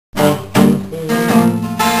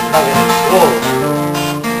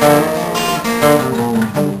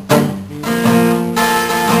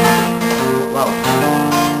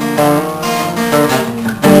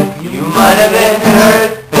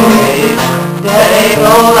ain't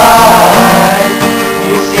no lie.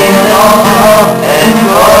 You've seen it all come and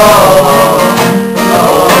go.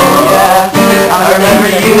 Oh yeah, I remember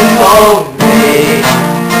you told me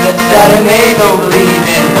that it made no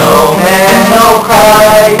believing, no man, no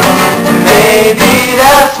cry. Maybe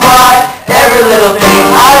that's why every little thing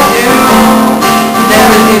I do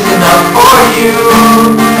never seems enough for you.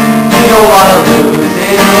 You don't wanna lose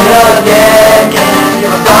it again,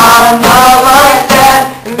 'cause I'm not like that.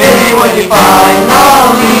 Maybe when you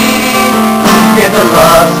finally get to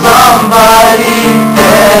love somebody,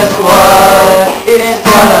 guess what? It's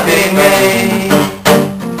gonna be me.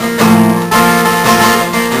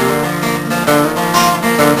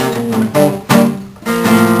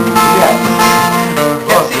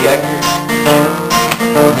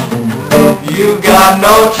 You got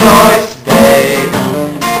no choice, babe,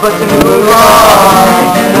 but to move on.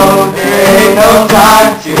 No, there ain't no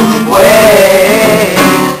time to wait,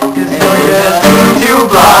 'cause you're just too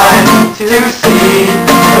blind to see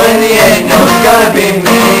when the end knows gonna be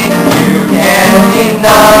me. You can't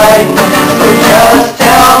deny, so just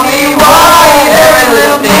tell me why every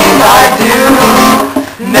little thing I do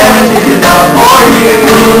never seems enough for you.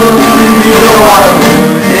 You don't wanna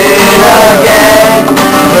lose it again,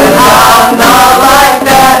 but I'm not like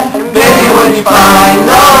that. Maybe when you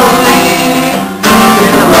finally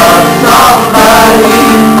get to love somebody,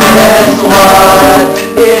 guess what?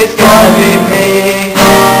 It's gonna be me.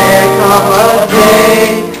 There come a day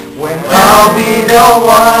when I'll be the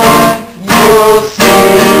one you'll see.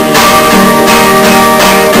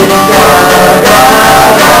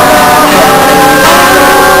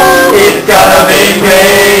 It's gonna be me.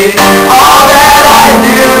 All that I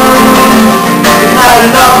do is not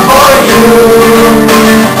enough for you.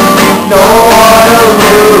 Don't wanna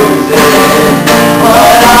lose it,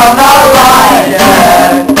 but I'm not like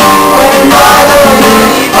that. When finally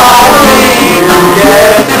you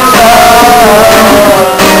get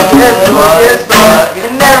to love, it's but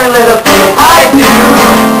in every little thing I do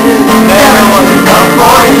is never enough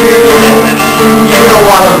for you. You don't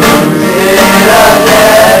wanna